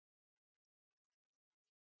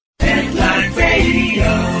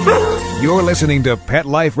You're listening to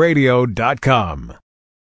PetLifeRadio.com.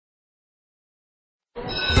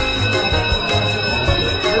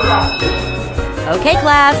 Okay,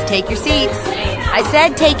 class, take your seats. I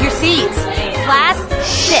said take your seats. Class,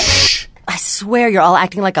 sit. Shh. I swear you're all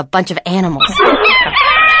acting like a bunch of animals.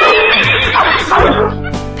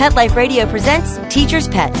 Pet Life Radio presents Teacher's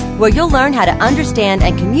Pet, where you'll learn how to understand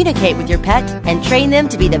and communicate with your pet and train them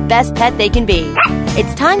to be the best pet they can be.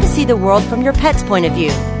 It's time to see the world from your pet's point of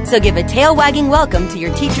view. So give a tail-wagging welcome to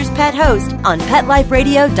your Teacher's Pet host on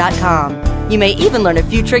PetLifeRadio.com. You may even learn a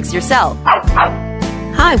few tricks yourself.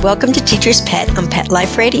 Hi, welcome to Teacher's Pet on Pet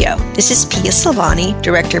Life Radio. This is Pia Silvani,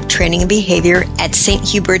 Director of Training and Behavior at St.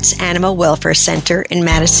 Hubert's Animal Welfare Center in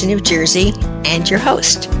Madison, New Jersey, and your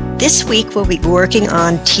host. This week we'll be working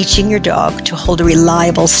on teaching your dog to hold a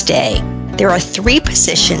reliable stay. There are 3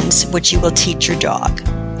 positions which you will teach your dog: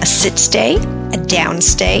 a sit stay, a down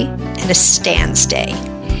stay, and a stand stay.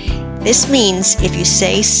 This means if you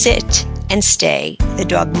say sit and stay, the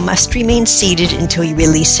dog must remain seated until you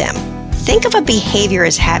release him. Think of a behavior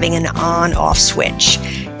as having an on-off switch.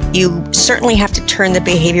 You certainly have to turn the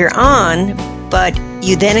behavior on, but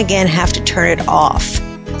you then again have to turn it off.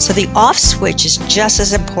 So the off switch is just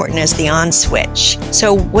as important as the on switch.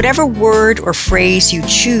 So whatever word or phrase you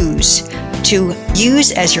choose to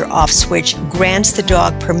use as your off switch grants the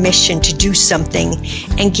dog permission to do something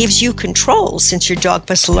and gives you control, since your dog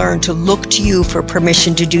must learn to look to you for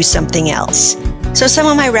permission to do something else. So some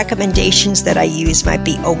of my recommendations that I use might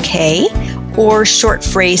be okay, or short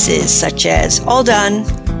phrases such as all done,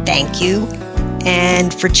 thank you.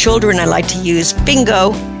 And for children, I like to use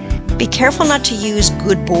bingo. Be careful not to use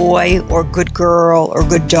good boy or good girl or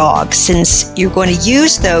good dog, since you're going to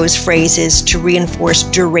use those phrases to reinforce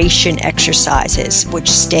duration exercises, which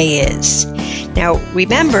stay is. Now,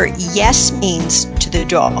 remember, yes means to the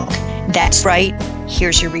dog, that's right,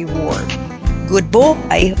 here's your reward. Good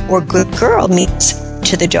boy or good girl means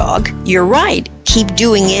to the dog, you're right, keep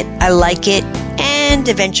doing it, I like it, and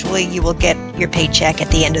eventually you will get your paycheck at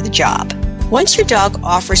the end of the job. Once your dog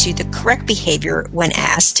offers you the correct behavior when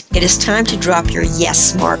asked, it is time to drop your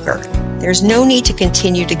yes marker. There's no need to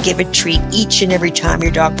continue to give a treat each and every time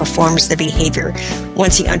your dog performs the behavior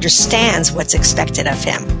once he understands what's expected of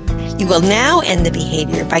him. You will now end the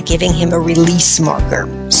behavior by giving him a release marker.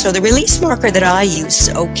 So the release marker that I use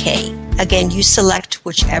is okay. Again, you select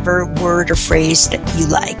whichever word or phrase that you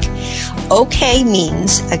like. Okay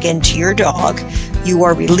means, again, to your dog, you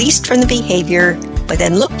are released from the behavior, but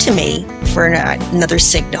then look to me for another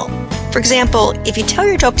signal. For example, if you tell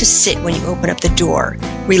your dog to sit when you open up the door,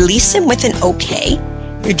 release him with an okay.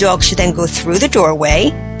 Your dog should then go through the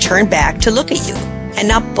doorway, turn back to look at you, and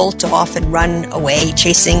not bolt off and run away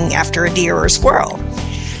chasing after a deer or a squirrel.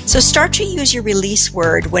 So start to use your release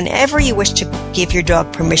word whenever you wish to give your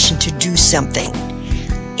dog permission to do something.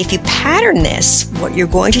 If you pattern this, what you're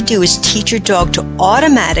going to do is teach your dog to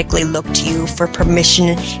automatically look to you for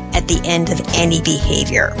permission at the end of any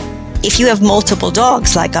behavior. If you have multiple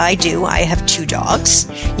dogs, like I do, I have 2 dogs,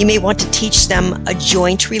 you may want to teach them a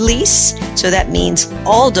joint release. So that means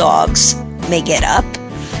all dogs may get up.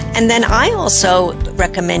 And then I also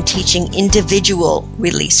recommend teaching individual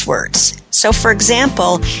release words. So for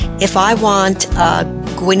example, if I want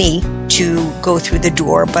Gwynnie to go through the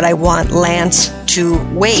door, but I want Lance to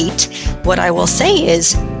wait, what I will say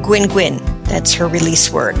is Gwyn Gwyn. That's her release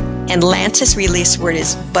word. And Lance's release word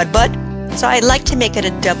is bud bud. So I like to make it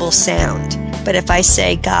a double sound. But if I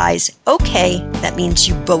say, guys, okay, that means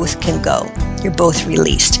you both can go. You're both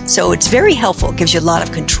released. So it's very helpful. It gives you a lot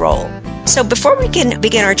of control. So before we can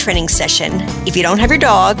begin our training session, if you don't have your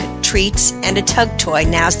dog, treats, and a tug toy,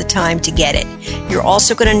 now's the time to get it. You're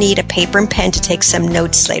also going to need a paper and pen to take some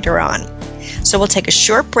notes later on. So we'll take a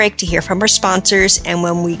short break to hear from our sponsors, and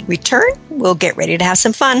when we return, we'll get ready to have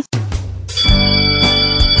some fun.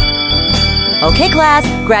 Okay, class,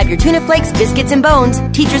 grab your tuna flakes, biscuits, and bones.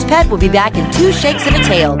 Teacher's Pet will be back in 2 shakes of a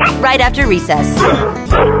tail, right after recess.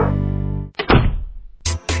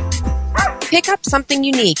 Pick up something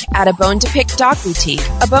unique at A Bone to Pick Dog Boutique.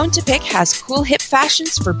 A Bone to Pick has cool hip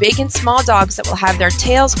fashions for big and small dogs that will have their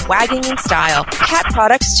tails wagging in style. Cat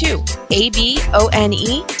products too.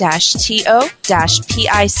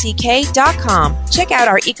 abone-to-pick.com. Check out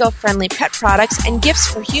our eco-friendly pet products and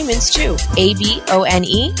gifts for humans too.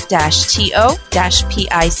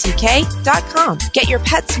 abone-to-pick.com. Get your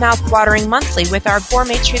pet's mouth watering monthly with our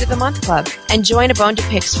Gourmet Treat of the Month Club and join A Bone to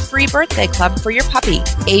Pick's free birthday club for your puppy.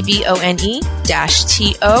 abone-to-pick.com.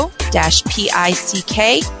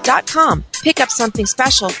 Pick up something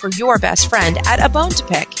special for your best friend at A Bone to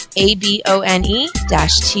Pick.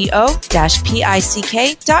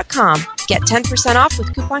 abone-to-pick.com. Get 10% off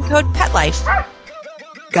with coupon code PETLIFE.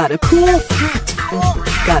 Got a cool cat.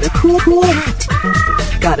 Got a cool cat.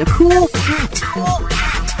 Got a cool cat.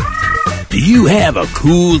 Do you have a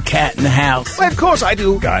cool cat in the house? Well, of course I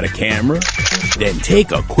do. Got a camera? Then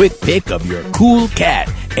take a quick pic of your cool cat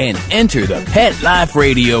and enter the Pet Life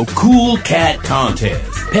Radio Cool Cat Contest.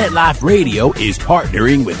 Pet Life Radio is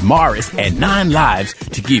partnering with Morris and 9 Lives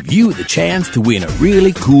to give you the chance to win a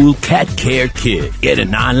really cool cat care kit. Get a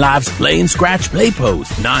 9 Lives Play and Scratch Play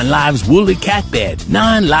Post, 9 Lives Woolly Cat Bed,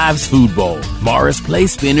 9 Lives Food Bowl, Morris Play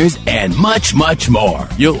Spinners, and much, much more.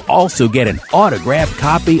 You'll also get an autographed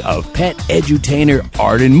copy of Pet Edutainer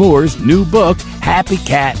Arden Moore's new book, Happy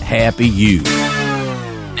Cat, Happy You.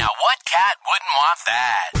 Now, what cat wouldn't want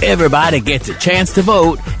that? Everybody gets a chance to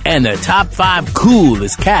vote, and the top 5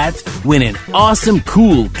 coolest cats win an awesome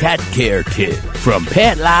cool cat care kit from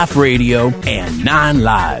Pet Life Radio and 9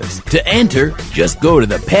 Lives. To enter, just go to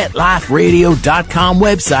the PetLifeRadio.com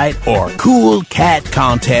website or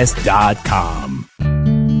CoolCatContest.com.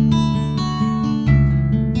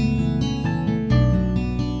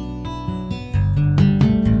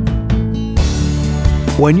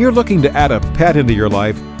 When you're looking to add a pet into your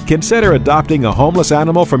life, consider adopting a homeless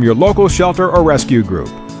animal from your local shelter or rescue group.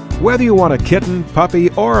 Whether you want a kitten,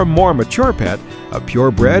 puppy, or a more mature pet, a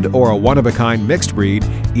purebred or a one-of-a-kind mixed breed,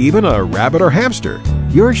 even a rabbit or hamster,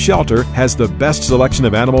 your shelter has the best selection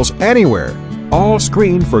of animals anywhere, all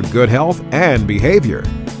screened for good health and behavior.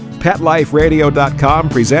 PetLifeRadio.com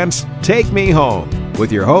presents Take Me Home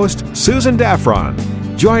with your host, Susan Daffron.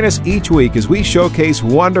 Join us each week as we showcase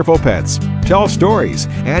wonderful pets, tell stories,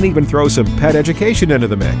 and even throw some pet education into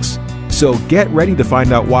the mix. So get ready to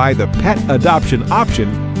find out why the pet adoption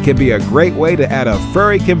option can be a great way to add a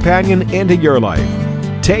furry companion into your life.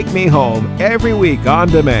 Take Me Home every week on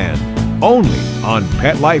demand, only on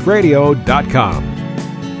PetLifeRadio.com.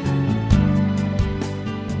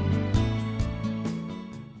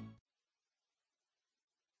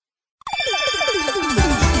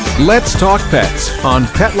 Let's Talk Pets on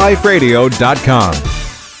PetLifeRadio.com.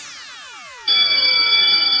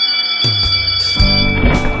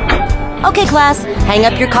 Okay, class, hang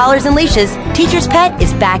up your collars and leashes. Teacher's Pet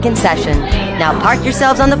is back in session. Now park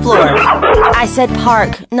yourselves on the floor. I said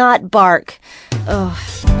park, not bark. Ugh.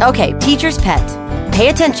 Okay, Teacher's Pet. Pay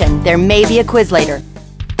attention, there may be a quiz later.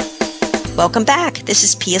 Welcome back. This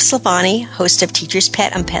is Pia Slavani, host of Teacher's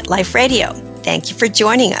Pet on Pet Life Radio. Thank you for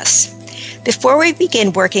joining us. Before we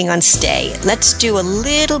begin working on stay, let's do a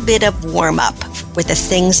little bit of warm-up with the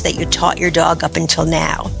things that you taught your dog up until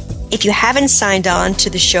now. If you haven't signed on to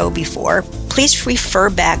the show before, please refer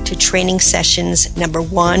back to training sessions number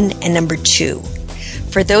 1 and number 2.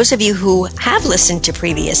 For those of you who have listened to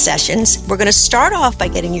previous sessions, we're going to start off by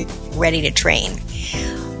getting you ready to train.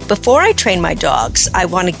 Before I train my dogs, I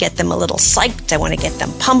want to get them a little psyched. I want to get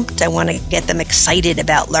them pumped. I want to get them excited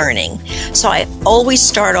about learning. So I always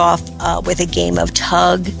start off with a game of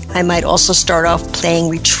tug. I might also start off playing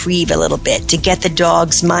retrieve a little bit to get the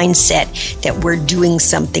dog's mindset that we're doing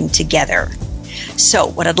something together. So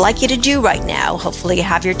what I'd like you to do right now, hopefully you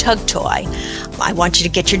have your tug toy. I want you to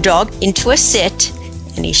get your dog into a sit,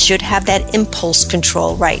 and he should have that impulse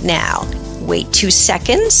control right now. Wait 2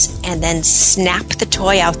 seconds and then snap the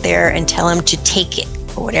toy out there and tell him to take it,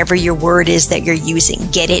 or whatever your word is that you're using.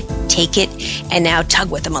 Get it, take it, and now tug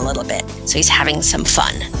with him a little bit so he's having some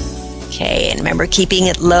fun. Okay, and remember keeping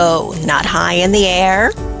it low, not high in the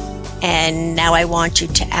air. And now I want you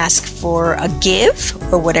to ask for a give,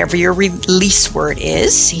 or whatever your release word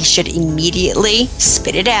is. He should immediately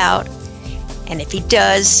spit it out. And if he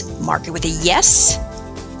does, mark it with a yes.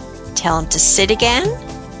 Tell him to sit again.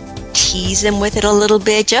 Tease him with it a little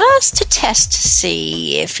bit just to test to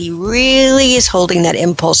see if he really is holding that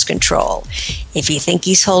impulse control. If you think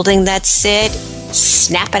he's holding that sit,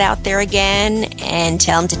 snap it out there again and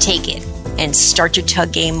tell him to take it and start your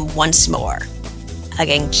tug game once more.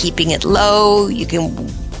 Again, keeping it low. You can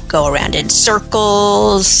go around in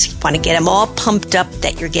circles. You want to get him all pumped up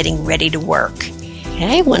that you're getting ready to work.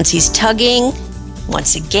 Okay, once he's tugging,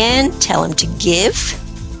 once again, tell him to give.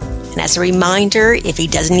 And as a reminder, if he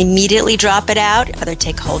doesn't immediately drop it out, either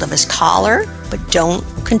take hold of his collar, but don't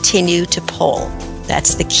continue to pull.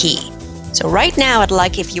 That's the key. So right now, I'd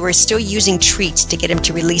like, if you are still using treats to get him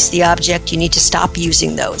to release the object, you need to stop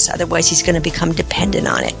using those. Otherwise, he's going to become dependent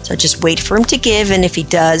on it. So just wait for him to give, and if he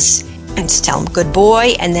does, and just tell him, good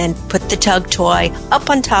boy, and then put the tug toy up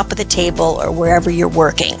on top of the table or wherever you're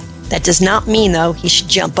working. That does not mean, though, he should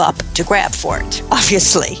jump up to grab for it.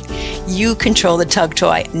 Obviously, you control the tug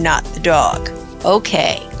toy, not the dog.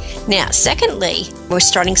 Okay, Now, secondly, we're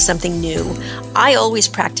starting something new. I always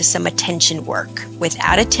practice some attention work.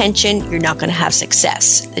 Without attention, you're not going to have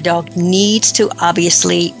success. The dog needs to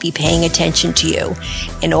obviously be paying attention to you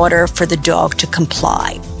in order for the dog to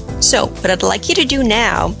comply. So what I'd like you to do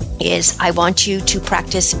now is I want you to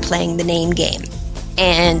practice playing the name game.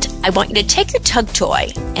 And I want you to take your tug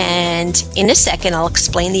toy, and in a second I'll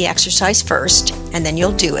explain the exercise first, and then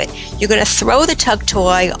you'll do it. You're going to throw the tug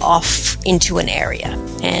toy off into an area,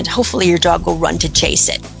 and hopefully your dog will run to chase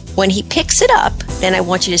it. When he picks it up, then I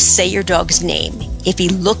want you to say your dog's name. If he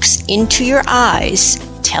looks into your eyes,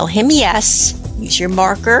 tell him yes, use your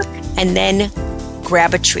marker, and then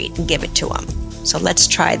grab a treat and give it to him. So let's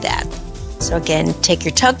try that. So again, take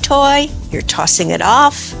your tug toy, you're tossing it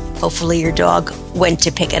off. Hopefully your dog went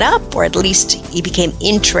to pick it up, or at least he became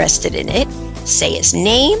interested in it. Say his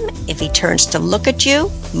name. If he turns to look at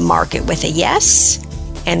you, mark it with a yes,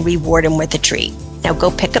 and reward him with a treat. Now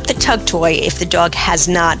go pick up the tug toy if the dog has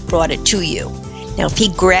not brought it to you. Now if he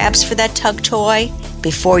grabs for that tug toy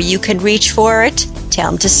before you can reach for it,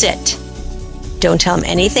 tell him to sit. Don't tell him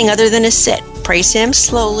anything other than a sit. Praise him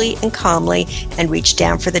slowly and calmly and reach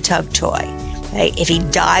down for the tug toy. Okay? If he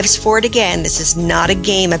dives for it again, this is not a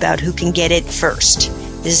game about who can get it first.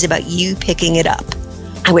 This is about you picking it up.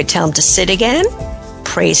 I would tell him to sit again,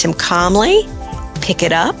 praise him calmly, pick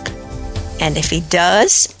it up, and if he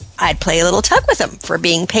does, I'd play a little tug with him for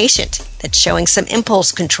being patient. That's showing some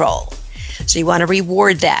impulse control. So you want to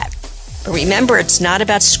reward that. But remember, it's not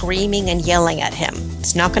about screaming and yelling at him.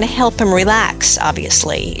 It's not going to help him relax,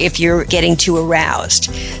 obviously, if you're getting too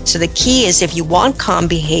aroused. So the key is, if you want calm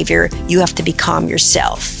behavior, you have to be calm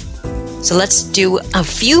yourself. So let's do a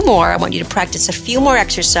few more. I want you to practice a few more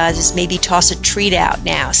exercises. Maybe toss a treat out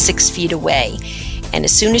now, 6 feet away. And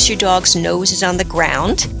as soon as your dog's nose is on the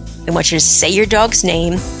ground, I want you to say your dog's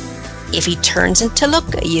name. If he turns to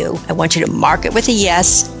look at you, I want you to mark it with a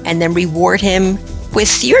yes and then reward him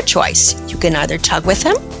with your choice. You can either tug with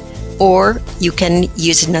him or you can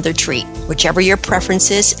use another treat, whichever your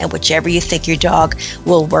preference is and whichever you think your dog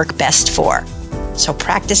will work best for. So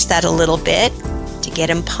practice that a little bit to get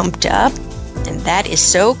him pumped up. And that is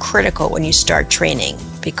so critical when you start training,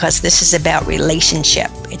 because this is about relationship.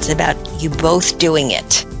 It's about you both doing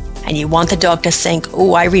it. And you want the dog to think,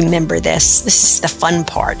 oh, I remember this. This is the fun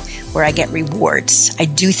part where I get rewards. I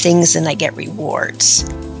do things and I get rewards.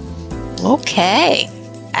 Okay.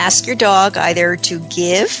 Ask your dog either to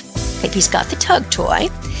give, if he's got the tug toy,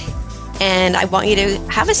 and I want you to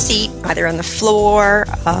have a seat either on the floor,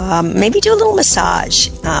 maybe do a little massage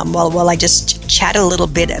while I just chat a little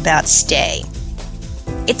bit about stay.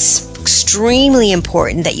 It's extremely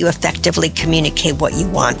important that you effectively communicate what you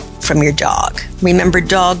want from your dog. Remember,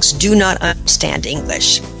 dogs do not understand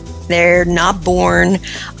English. They're not born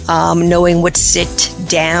knowing what sit,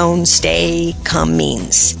 down, stay, come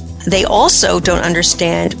means. They also don't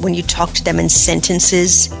understand when you talk to them in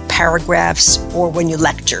sentences, paragraphs, or when you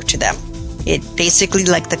lecture to them. It basically,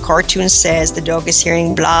 like the cartoon says, the dog is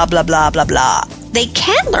hearing blah, blah, blah, blah, blah. They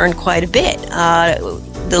can learn quite a bit.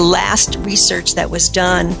 The last research that was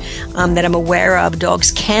done that I'm aware of,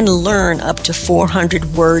 dogs can learn up to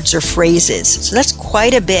 400 words or phrases. So that's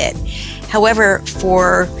quite a bit. However,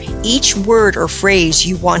 for each word or phrase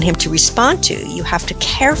you want him to respond to, you have to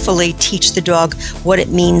carefully teach the dog what it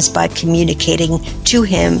means by communicating to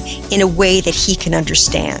him in a way that he can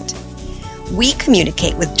understand. We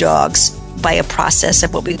communicate with dogs by a process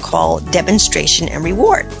of what we call demonstration and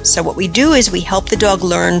reward. So what we do is we help the dog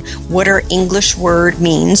learn what our English word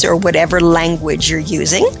means, or whatever language you're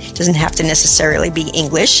using. It doesn't have to necessarily be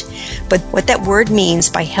English, but what that word means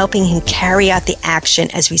by helping him carry out the action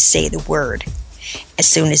as we say the word. As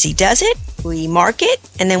soon as he does it, we mark it,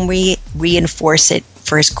 and then we reinforce it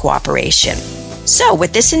for his cooperation. So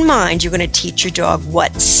with this in mind, you're going to teach your dog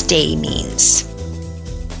what stay means.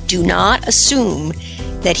 Do not assume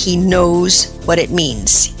that he knows what it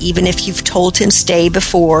means, even if you've told him stay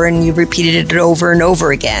before and you've repeated it over and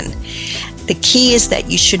over again. The key is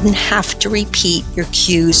that you shouldn't have to repeat your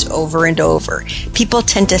cues over and over. People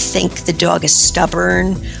tend to think the dog is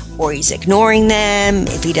stubborn or he's ignoring them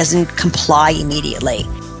if he doesn't comply immediately.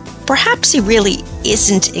 Perhaps he really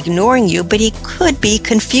isn't ignoring you, but he could be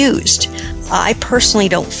confused. I personally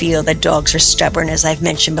don't feel that dogs are stubborn, as I've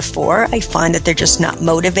mentioned before. I find that they're just not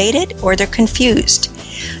motivated or they're confused.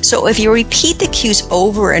 So if you repeat the cues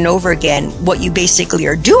over and over again, what you basically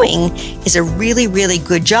are doing is a really, really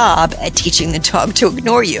good job at teaching the dog to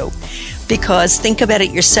ignore you. Because think about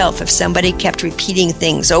it yourself. If somebody kept repeating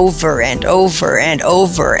things over and over and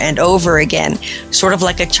over and over again, sort of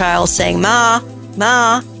like a child saying, ma,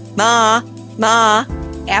 ma, ma, ma,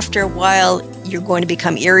 after a while, you're going to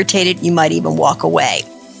become irritated. You might even walk away.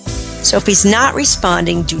 So if he's not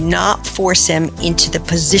responding, do not force him into the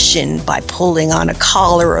position by pulling on a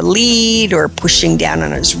collar or lead or pushing down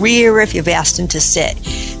on his rear if you've asked him to sit.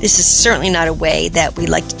 This is certainly not a way that we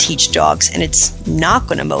like to teach dogs, and it's not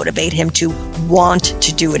going to motivate him to want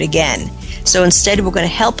to do it again. So instead, we're going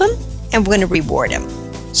to help him and we're going to reward him.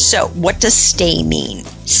 So what does stay mean?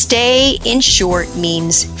 Stay, in short,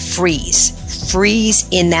 means freeze. Freeze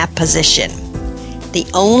in that position. The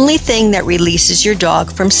only thing that releases your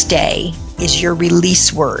dog from stay is your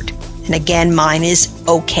release word. And again, mine is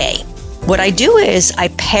okay. What I do is I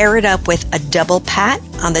pair it up with a double pat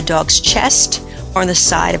on the dog's chest or on the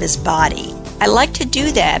side of his body. I like to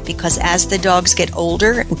do that because as the dogs get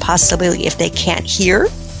older, and possibly if they can't hear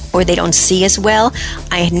or they don't see as well,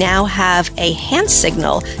 I now have a hand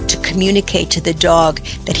signal to communicate to the dog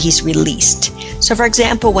that he's released. So for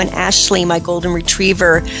example, when Ashley, my golden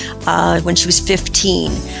retriever, when she was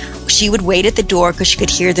 15, she would wait at the door because she could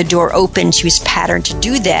hear the door open. She was patterned to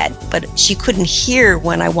do that, but she couldn't hear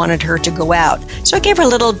when I wanted her to go out. So I gave her a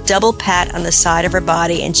little double pat on the side of her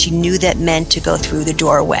body, and she knew that meant to go through the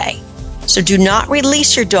doorway. So do not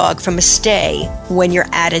release your dog from a stay when you're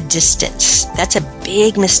at a distance. That's a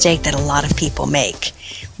big mistake that a lot of people make.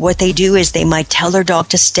 What they do is they might tell their dog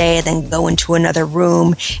to stay and then go into another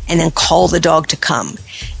room and then call the dog to come.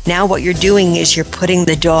 Now what you're doing is you're putting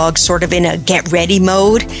the dog sort of in a get ready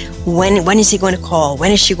mode. When is he going to call?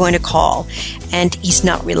 When is she going to call? And he's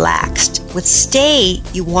not relaxed. With stay,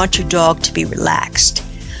 you want your dog to be relaxed.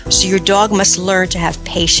 So your dog must learn to have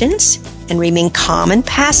patience and remain calm and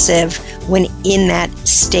passive when in that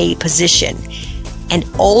stay position. And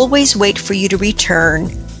always wait for you to return.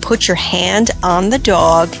 Put your hand on the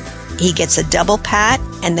dog. He gets a double pat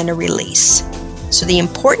and then a release. So the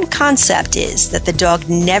important concept is that the dog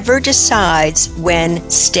never decides when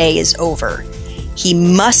stay is over. He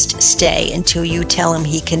must stay until you tell him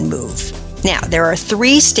he can move. Now, there are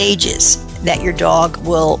 3 stages that your dog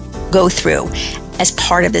will go through as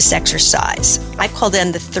part of this exercise. I call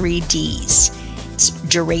them the 3 Ds. It's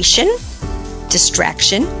duration,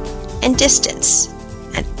 distraction, and distance.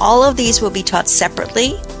 And all of these will be taught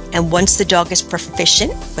separately. And once the dog is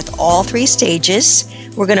proficient with all 3 stages,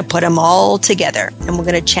 we're going to put them all together and we're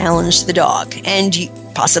going to challenge the dog and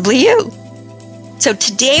possibly you. So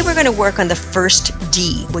today we're going to work on the first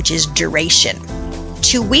D, which is duration.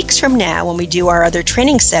 2 weeks from now, when we do our other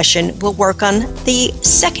training session, we'll work on the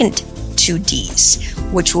second 2 Ds,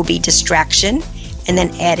 which will be distraction and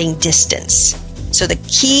then adding distance. So the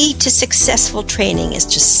key to successful training is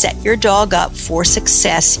to set your dog up for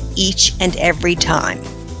success each and every time.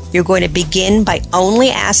 You're going to begin by only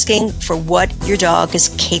asking for what your dog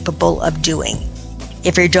is capable of doing.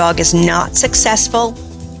 If your dog is not successful,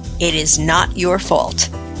 it is not your fault.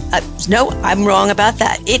 No, I'm wrong about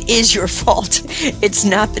that. It is your fault. It's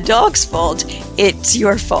not the dog's fault. It's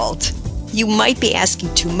your fault. You might be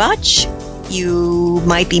asking too much. You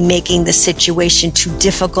might be making the situation too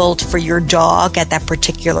difficult for your dog at that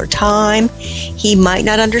particular time. He might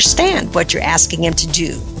not understand what you're asking him to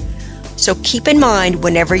do. So keep in mind,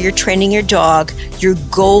 whenever you're training your dog, your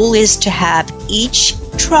goal is to have each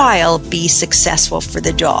trial be successful for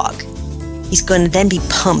the dog. He's going to then be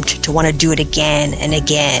pumped to want to do it again and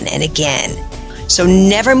again and again. So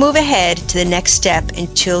never move ahead to the next step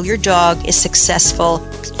until your dog is successful,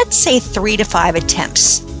 let's say 3 to 5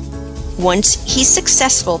 attempts. Once he's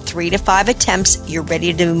successful 3 to 5 attempts, you're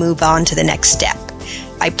ready to move on to the next step.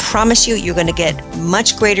 I promise you, you're going to get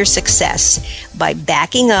much greater success by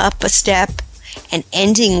backing up a step and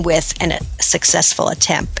ending with a successful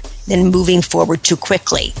attempt than moving forward too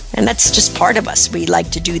quickly. And that's just part of us. We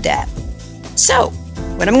like to do that. So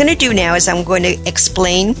what I'm going to do now is I'm going to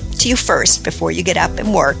explain to you first, before you get up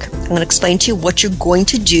and work, I'm going to explain to you what you're going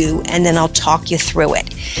to do, and then I'll talk you through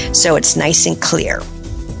it so it's nice and clear.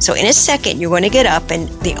 So in a second, you're going to get up, and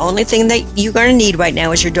the only thing that you're going to need right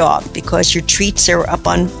now is your dog, because your treats are up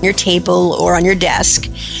on your table or on your desk,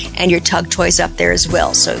 and your tug toy's up there as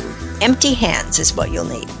well. So empty hands is what you'll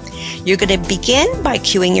need. You're going to begin by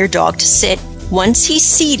cueing your dog to sit. Once he's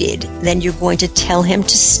seated, then you're going to tell him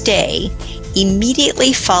to stay,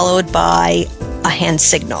 immediately followed by a hand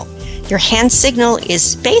signal. Your hand signal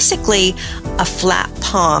is basically a flat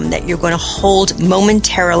palm that you're going to hold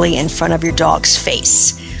momentarily in front of your dog's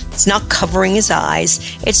face. It's not covering his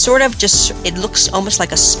eyes. It's sort of just, it looks almost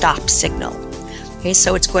like a stop signal. Okay,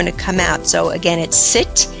 so it's going to come out. So again, it's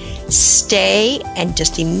sit, stay, and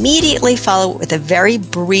just immediately follow it with a very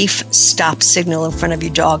brief stop signal in front of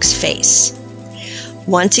your dog's face.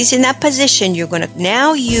 Once he's in that position, you're going to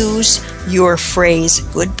now use your phrase,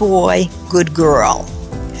 good boy, good girl.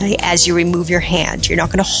 Okay, as you remove your hand, you're not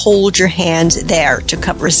going to hold your hand there to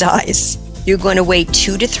cover his eyes. You're going to wait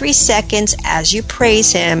 2 to 3 seconds as you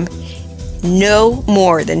praise him. No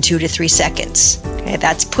more than 2 to 3 seconds. Okay,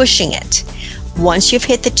 that's pushing it. Once you've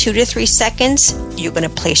hit the 2 to 3 seconds, you're going to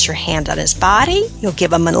place your hand on his body. You'll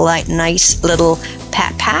give him a nice little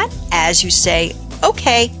pat as you say,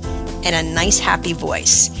 okay, in a nice happy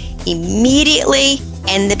voice. Immediately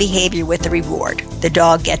end the behavior with a reward. The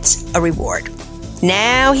dog gets a reward.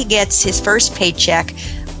 Now he gets his first paycheck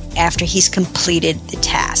after he's completed the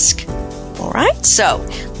task. All right, so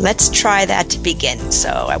let's try that to begin. So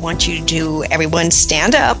I want you to everyone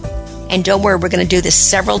stand up. And don't worry, we're going to do this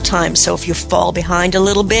several times. So if you fall behind a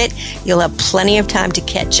little bit, you'll have plenty of time to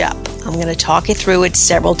catch up. I'm going to talk you through it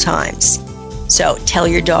several times. So tell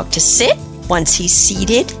your dog to sit. Once he's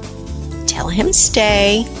seated, tell him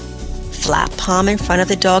stay. Flat palm in front of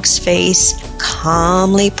the dog's face.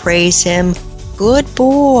 Calmly praise him. Good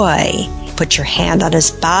boy. Put your hand on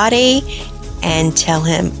his body and tell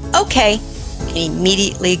him, okay. And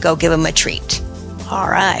immediately go give him a treat. All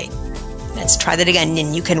right. Let's try that again,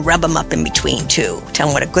 and you can rub him up in between, too. Tell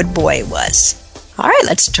him what a good boy he was. All right,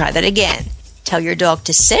 let's try that again. Tell your dog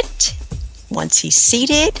to sit. Once he's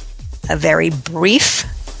seated, a very brief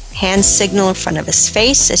hand signal in front of his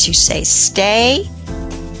face as you say, stay.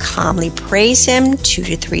 Calmly praise him, 2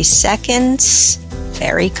 to 3 seconds.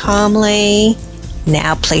 Very calmly.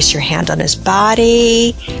 Now place your hand on his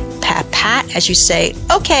body. Pat as you say,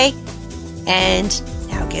 okay. And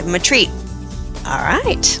now give him a treat. All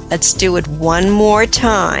right, let's do it one more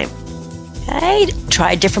time. Okay,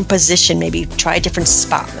 try a different position, maybe try a different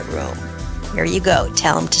spot in the room. Here you go.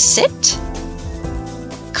 Tell him to sit.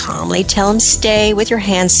 Calmly tell him stay with your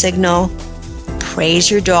hand signal. Praise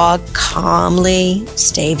your dog calmly.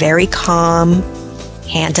 Stay very calm.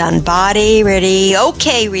 Hand on body, ready.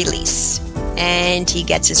 Okay, release. And he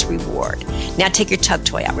gets his reward. Now take your tug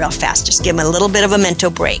toy out real fast. Just give him a little bit of a mental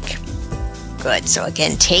break. Good. So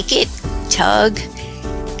again, take it. Tug,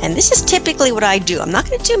 and this is typically what I do. I'm not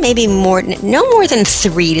going to do maybe no more than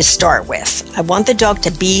 3 to start with. I want the dog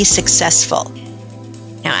to be successful.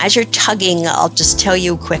 Now, as you're tugging, I'll just tell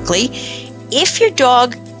you quickly, if your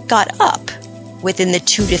dog got up within the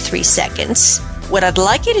 2 to 3 seconds, what I'd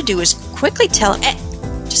like you to do is quickly tell him,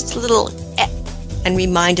 just a little and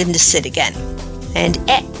remind him to sit again. And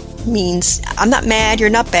means, I'm not mad, you're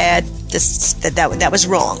not bad, that was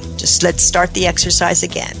wrong. Just let's start the exercise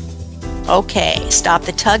again. Okay, stop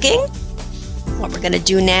the tugging. What we're going to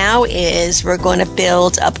do now is we're going to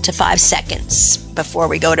build up to 5 seconds before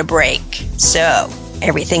we go to break. So,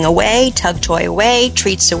 everything away, tug toy away,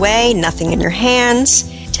 treats away, nothing in your hands.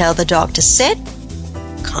 Tell the dog to sit.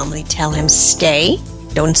 Calmly tell him stay.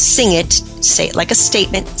 Don't sing it. Say it like a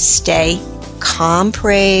statement. Stay. Calm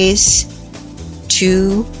praise.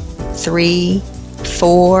 2, 3,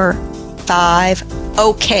 4, 5.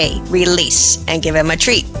 Okay, release and give him a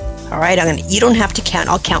treat. All right, you don't have to count.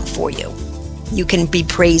 I'll count for you. You can be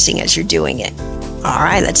praising as you're doing it. All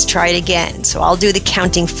right, let's try it again. So I'll do the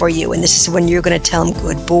counting for you, and this is when you're going to tell him,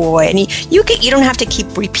 good boy. And you don't have to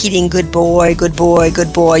keep repeating, good boy, good boy,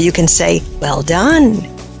 good boy. You can say, well done,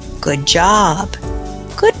 good job,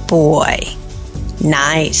 good boy,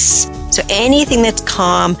 nice. So anything that's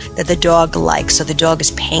calm that the dog likes, so the dog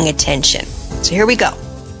is paying attention. So here we go.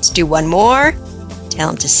 Let's do one more. Tell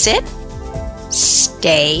him to sit.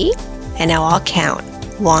 Stay, and now I'll count.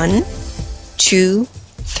 1, 2,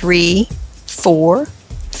 3, 4,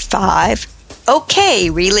 5. Okay,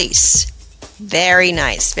 release. Very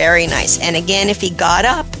nice, very nice. And again, if he got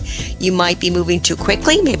up, you might be moving too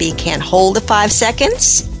quickly. Maybe he can't hold the 5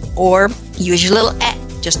 seconds, or use your little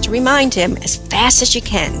just to remind him as fast as you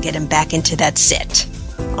can. Get him back into that sit.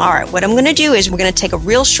 All right, what I'm going to do is we're going to take a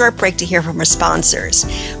real short break to hear from our sponsors.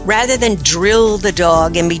 Rather than drill the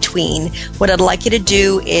dog in between, what I'd like you to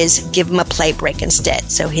do is give him a play break instead.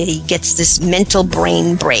 So he gets this mental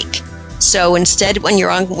brain break. So instead, when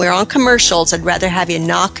we're on commercials, I'd rather have you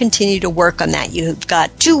not continue to work on that. You've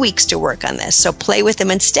got 2 weeks to work on this. So play with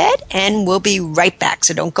him instead, and we'll be right back.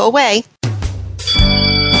 So don't go away.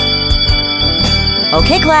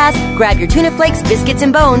 Okay, class, grab your tuna flakes, biscuits,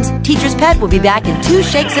 and bones. Teacher's Pet will be back in 2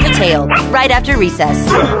 shakes of a tail, right after recess.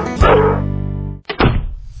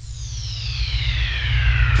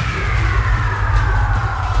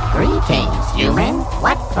 Greetings, human.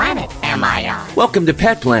 What planet am I on? Welcome to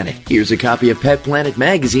Pet Planet. Here's a copy of Pet Planet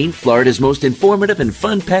Magazine, Florida's most informative and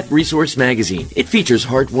fun pet resource magazine. It features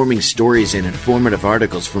heartwarming stories and informative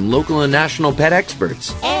articles from local and national pet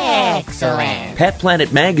experts. Hey! Excellent. Pet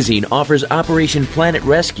Planet Magazine offers Operation Planet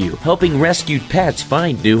Rescue, helping rescued pets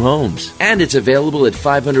find new homes. And it's available at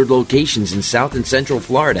 500 locations in South and Central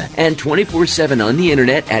Florida and 24/7 on the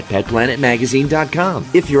internet at PetPlanetMagazine.com.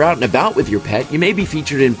 If you're out and about with your pet, you may be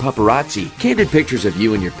featured in Paparazzi, candid pictures of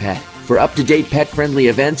you and your pet. For up-to-date pet-friendly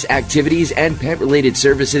events, activities, and pet-related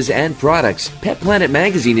services and products, Pet Planet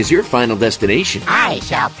Magazine is your final destination. I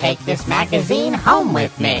shall take this magazine home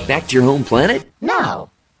with me. Back to your home planet? No,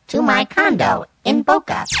 to my condo in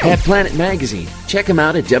Boca. Pet Planet Magazine. Check them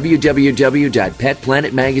out at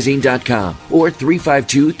www.petplanetmagazine.com or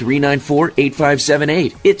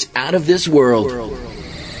 352-394-8578. It's out of this world.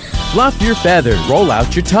 Fluff your feathers, roll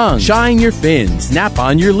out your tongue, shine your fins, snap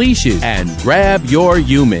on your leashes, and grab your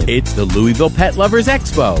human. It's the Louisville Pet Lovers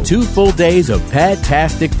Expo. 2 full days of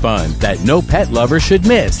pet-tastic fun that no pet lover should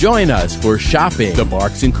miss. Join us for shopping, the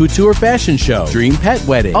Barks and Couture Fashion Show, Dream Pet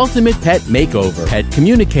Wedding, Ultimate Pet Makeover, Pet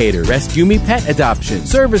Communicator, Rescue Me Pet Adoption,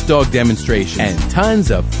 Service Dog Demonstration, and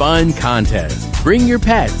tons of fun contests. Bring your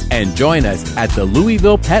pets and join us at the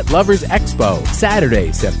Louisville Pet Lovers Expo,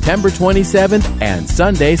 Saturday, September 27th and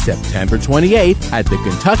Sunday, September 28th at the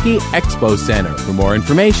Kentucky Expo Center. For more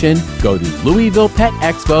information, go to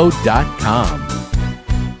LouisvillePetExpo.com.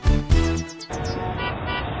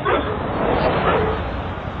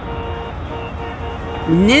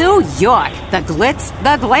 New York, the glitz,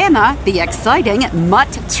 the glamour, the exciting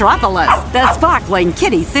Mutt-tropolis, the sparkling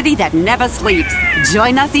kitty city that never sleeps.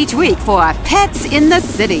 Join us each week for Pets in the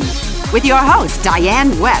City with your host,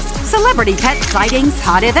 Diane West. Celebrity pet sightings,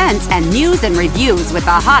 hot events, and news and reviews with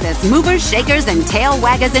the hottest movers, shakers, and tail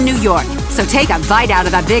waggers in New York. So take a bite out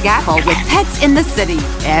of the Big Apple with Pets in the City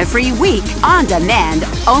every week on demand,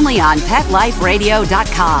 only on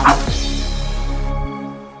PetLifeRadio.com.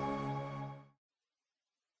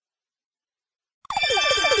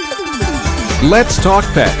 Let's Talk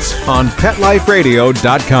Pets on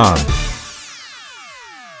PetLifeRadio.com.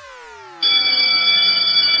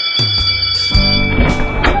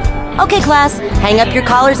 Okay, class, hang up your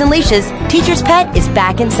collars and leashes. Teacher's Pet is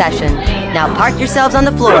back in session. Now park yourselves on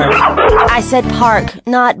the floor. I said park,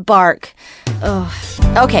 not bark. Ugh.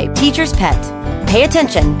 Okay, Teacher's Pet. Pay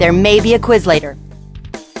attention, there may be a quiz later.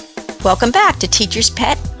 Welcome back to Teacher's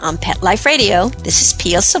Pet on Pet Life Radio. This is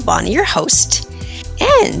Pia Silvani, your host.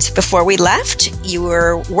 And before we left, you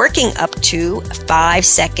were working up to a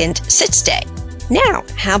 5-second sit stay. Now,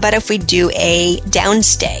 how about if we do a down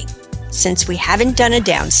stay? Since we haven't done a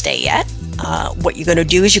down stay yet, what you're going to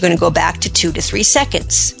do is you're going to go back to 2 to 3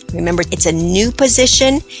 seconds. Remember, it's a new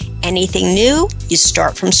position. Anything new, you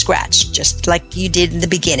start from scratch, just like you did in the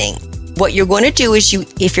beginning. What you're going to do is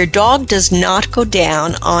if your dog does not go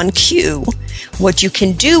down on cue, what you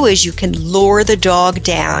can do is you can lure the dog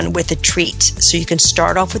down with a treat. So you can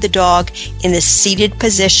start off with the dog in the seated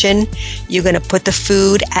position. You're going to put the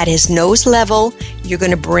food at his nose level. You're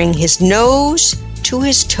going to bring his nose to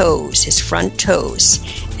his toes, his front toes.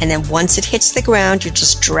 And then once it hits the ground, you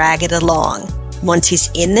just drag it along. Once he's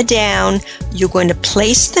in the down, you're going to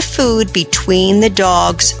place the food between the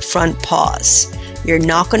dog's front paws. You're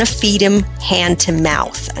not going to feed him hand to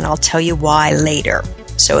mouth, and I'll tell you why later.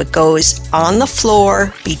 So it goes on the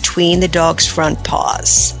floor between the dog's front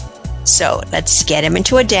paws. So let's get him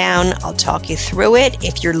into a down. I'll talk you through it.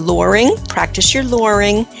 If you're luring, practice your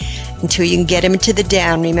luring until you can get him into the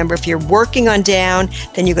down. Remember, if you're working on down,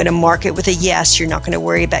 then you're going to mark it with a yes. You're not going to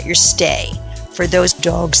worry about your stay. For those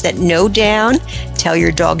dogs that know down, tell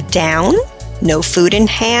your dog down, no food in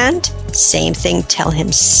hand. Same thing, tell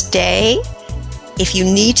him stay. If you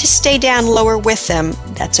need to stay down lower with them,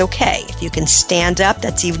 that's okay. If you can stand up,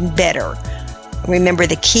 that's even better. Remember,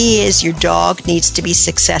 the key is your dog needs to be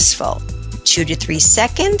successful. 2 to 3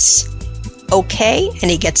 seconds, okay,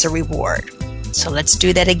 and he gets a reward. So let's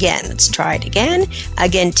do that again. Let's try it again.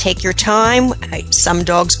 Again, take your time. Some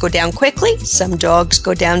dogs go down quickly. Some dogs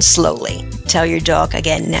go down slowly. Tell your dog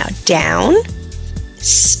again now, down,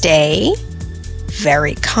 stay,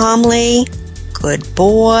 very calmly, good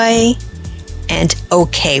boy, and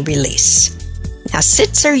okay, release. Now,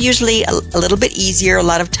 sits are usually a little bit easier a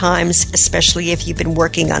lot of times, especially if you've been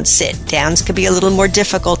working on sit. Downs can be a little more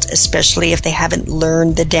difficult, especially if they haven't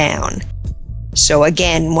learned the down. So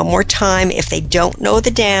again, one more time, if they don't know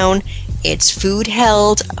the down, it's food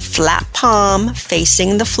held, flat palm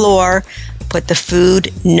facing the floor. Put the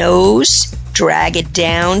food nose, drag it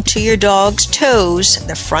down to your dog's toes,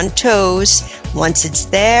 the front toes. Once it's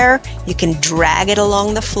there, you can drag it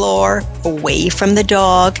along the floor, away from the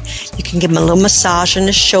dog. You can give him a little massage on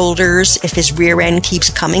his shoulders if his rear end keeps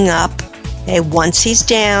coming up. Okay, once he's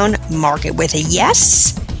down, mark it with a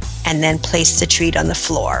yes, and then place the treat on the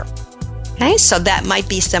floor. Okay, so that might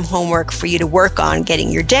be some homework for you to work on getting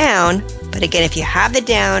your down. But again, if you have the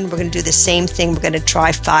down, we're going to do the same thing. We're going to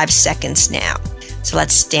try 5 seconds now. So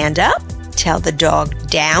let's stand up, tell the dog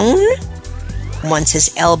down. Once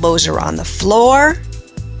his elbows are on the floor,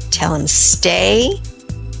 tell him stay,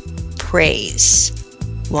 praise.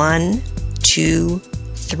 1, 2,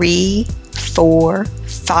 3, 4,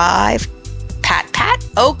 5. Pat, pat.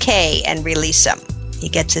 Okay, and release him. He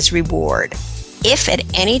gets his reward. If at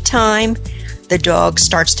any time the dog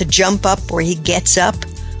starts to jump up or he gets up,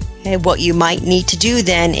 what you might need to do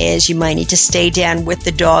then is you might need to stay down with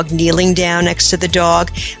the dog, kneeling down next to the dog.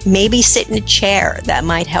 Maybe sit in a chair. That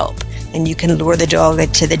might help. And you can lure the dog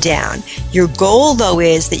to the down. Your goal, though,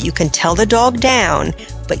 is that you can tell the dog down,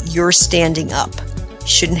 but you're standing up. You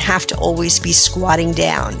shouldn't have to always be squatting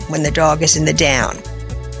down when the dog is in the down.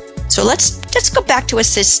 So let's go back to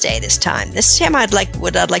assist stay this time. This time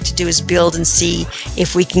what I'd like to do is build and see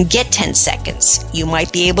if we can get 10 seconds. You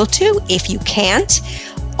might be able to. If you can't,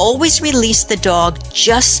 always release the dog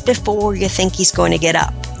just before you think he's going to get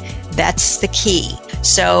up. That's the key.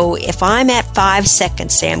 So if I'm at 5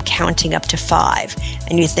 seconds, say I'm counting up to 5,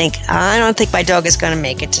 and you think, I don't think my dog is going to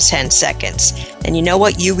make it to 10 seconds, then you know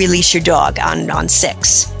what? You release your dog on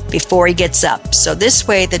 6 before he gets up. So this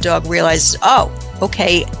way the dog realizes, oh,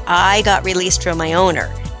 okay, I got released from my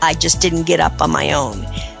owner. I just didn't get up on my own.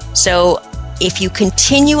 So if you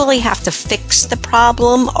continually have to fix the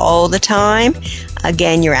problem all the time,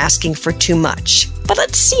 again, you're asking for too much. But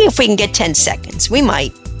let's see if we can get 10 seconds. We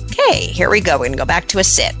might. Okay, here we go. We're going to go back to a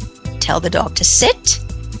sit. Tell the dog to sit.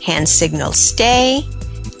 Hand signal stay.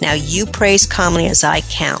 Now you praise calmly as I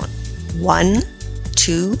count. 1,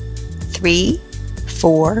 2, 3,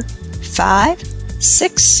 4, 5,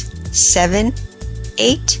 6, 7,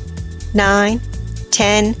 8, 9,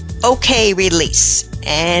 10. Okay, release.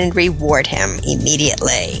 And reward him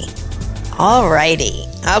immediately.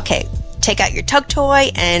 Alrighty. Okay, take out your tug toy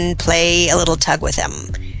and play a little tug with him.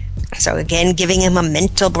 So again, giving him a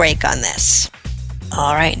mental break on this.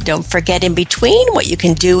 All right, don't forget in between, what you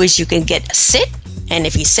can do is you can get a sit, and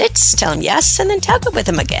if he sits, tell him yes, and then tug it with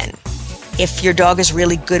him again. If your dog is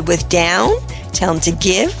really good with down, tell him to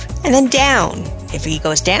give, and then down. If he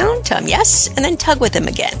goes down, tell him yes, and then tug with him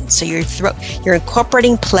again. So you're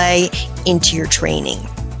incorporating play into your training.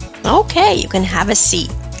 Okay, you can have a seat.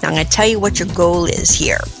 Now I'm going to tell you what your goal is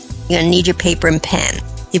here. You're going to need your paper and pen.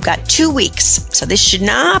 You've got 2 weeks, so this should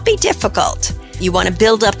not be difficult. You want to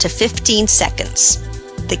build up to 15 seconds.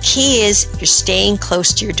 The key is you're staying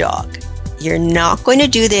close to your dog. You're not going to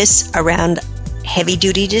do this around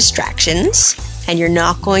heavy-duty distractions, and you're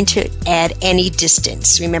not going to add any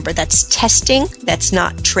distance. Remember, that's testing, that's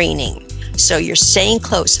not training. So you're staying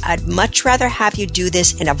close. I'd much rather have you do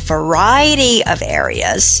this in a variety of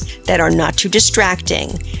areas that are not too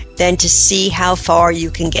distracting than to see how far you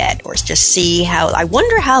can get, or just see I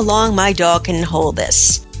wonder how long my dog can hold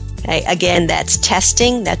this. Okay? Again, that's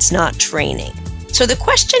testing, that's not training. So the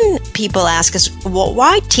question people ask is, well,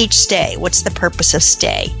 why teach stay? What's the purpose of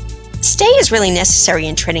stay? Stay is really necessary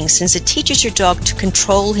in training since it teaches your dog to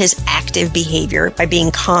control his active behavior by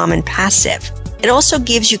being calm and passive. It also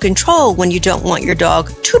gives you control when you don't want your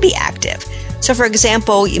dog to be active. So, for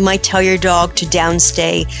example, you might tell your dog to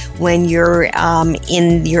downstay when you're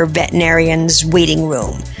in your veterinarian's waiting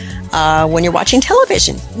room. When you're watching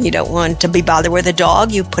television, you don't want to be bothered with a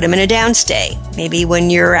dog, you put him in a downstay. Maybe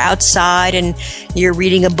when you're outside and you're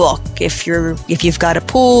reading a book. If you've got a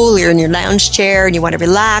pool, you're in your lounge chair and you want to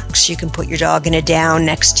relax, you can put your dog in a down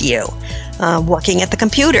next to you. Working at the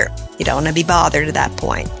computer, you don't want to be bothered at that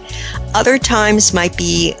point. Other times might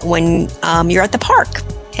be when you're at the park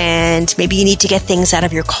and maybe you need to get things out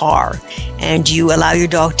of your car and you allow your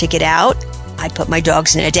dog to get out. I put my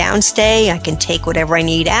dogs in a downstay. I can take whatever I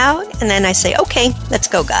need out, and then I say, okay, let's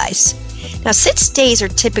go, guys. Now, sit stays are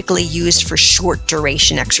typically used for short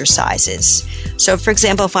duration exercises. So, for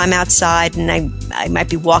example, if I'm outside and I might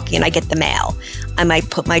be walking and I get the mail, I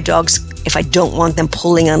might put my dogs, if I don't want them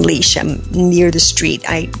pulling on leash, I'm near the street,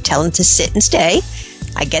 I tell them to sit and stay.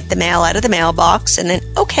 I get the mail out of the mailbox, and then,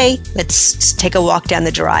 okay, let's take a walk down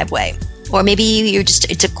the driveway. Or maybe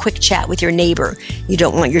it's a quick chat with your neighbor. You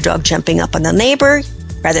don't want your dog jumping up on the neighbor.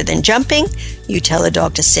 Rather than jumping, you tell the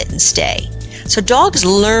dog to sit and stay. So dogs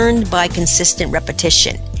learn by consistent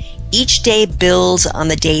repetition. Each day builds on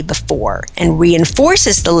the day before and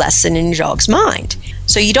reinforces the lesson in your dog's mind.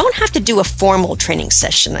 So you don't have to do a formal training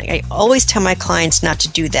session. I always tell my clients not to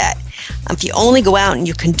do that. If you only go out and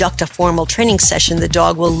you conduct a formal training session, the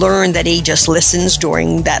dog will learn that he just listens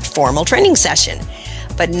during that formal training session,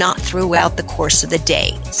 but not throughout the course of the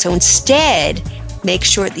day. So instead, make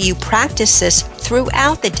sure that you practice this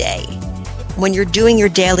throughout the day. when you're doing your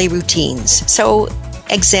daily routines. So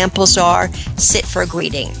examples are sit for a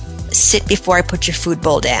greeting, sit before I put your food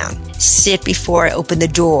bowl down, sit before I open the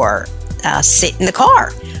door, sit in the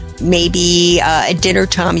car. Maybe at dinner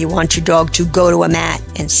time you want your dog to go to a mat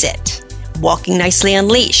and sit. Walking nicely on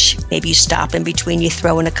leash. Maybe you stop in between, you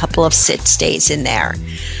throw in a couple of sit stays in there.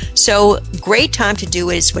 So great time to do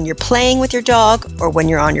it is when you're playing with your dog or when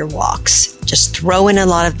you're on your walks. Just throw in a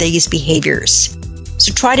lot of these behaviors.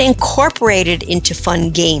 So try to incorporate it into fun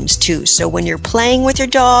games too. So when you're playing with your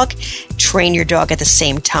dog, train your dog at the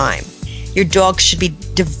same time. Your dog should be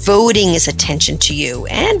devoting his attention to you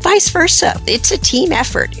and vice versa. It's a team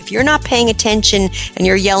effort. If you're not paying attention and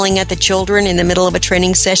you're yelling at the children in the middle of a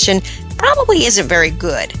training session, probably isn't very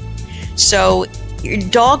good. So your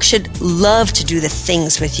dog should love to do the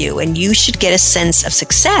things with you, and you should get a sense of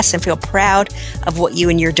success and feel proud of what you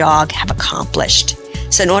and your dog have accomplished.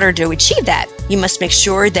 So in order to achieve that, you must make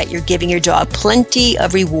sure that you're giving your dog plenty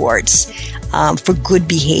of rewards for good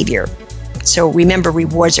behavior. So remember,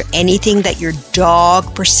 rewards are anything that your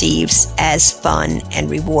dog perceives as fun and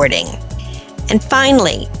rewarding. And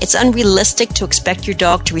finally, it's unrealistic to expect your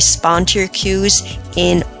dog to respond to your cues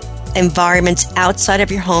in environments outside of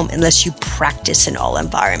your home unless you practice in all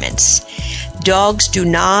environments. Dogs do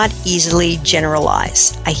not easily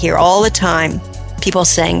generalize. I hear all the time people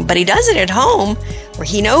saying, but he does it at home, or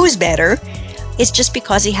he knows better. It's just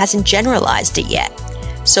because he hasn't generalized it yet.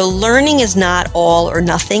 So learning is not all or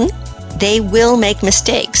nothing. They will make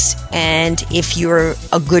mistakes. And if you're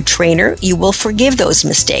a good trainer, you will forgive those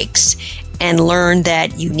mistakes and learn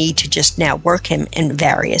that you need to just now work him in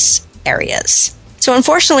various areas. So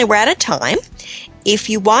unfortunately, we're out of time. If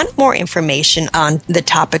you want more information on the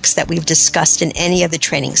topics that we've discussed in any of the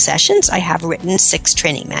training sessions, I have written 6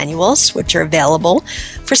 training manuals, which are available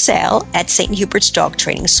for sale at St. Hubert's Dog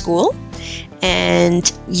Training School.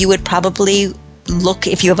 And you would probably look,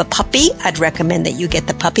 if you have a puppy, I'd recommend that you get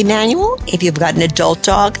the puppy manual. If you've got an adult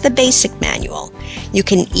dog, the basic manual. You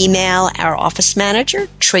can email our office manager,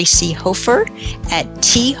 Tracy Hofer, at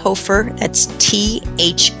thofer, that's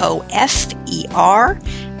THOFER,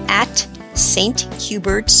 at St.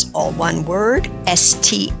 Hubert's, all one word,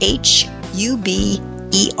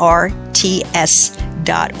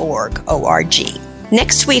 STHUBERTS.org, O-R-G.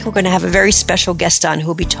 Next week, we're going to have a very special guest on who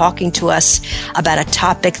will be talking to us about a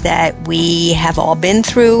topic that we have all been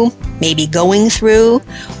through, maybe going through,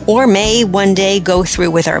 or may one day go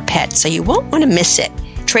through with our pets. So you won't want to miss it.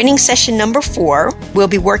 Training session number 4, we'll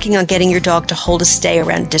be working on getting your dog to hold a stay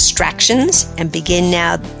around distractions and begin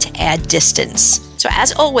now to add distance. So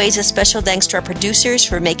as always, a special thanks to our producers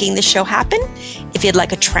for making this show happen. If you'd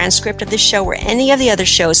like a transcript of the show or any of the other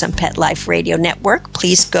shows on Pet Life Radio Network,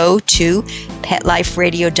 please go to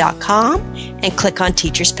PetLifeRadio.com and click on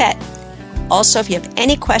Teacher's Pet. Also, if you have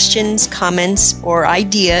any questions, comments, or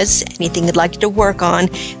ideas, anything you'd like to work on,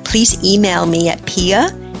 please email me at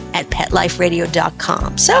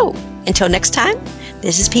pia@PetLifeRadio.com. So, until next time,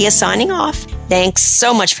 this is Pia signing off. Thanks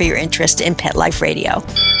so much for your interest in Pet Life Radio.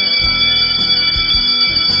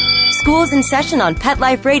 School's in session on Pet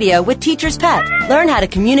Life Radio with Teacher's Pet. Learn how to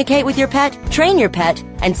communicate with your pet, train your pet,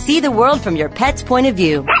 and see the world from your pet's point of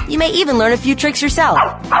view. You may even learn a few tricks yourself.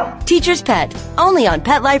 Teacher's Pet, only on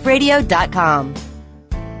PetLifeRadio.com.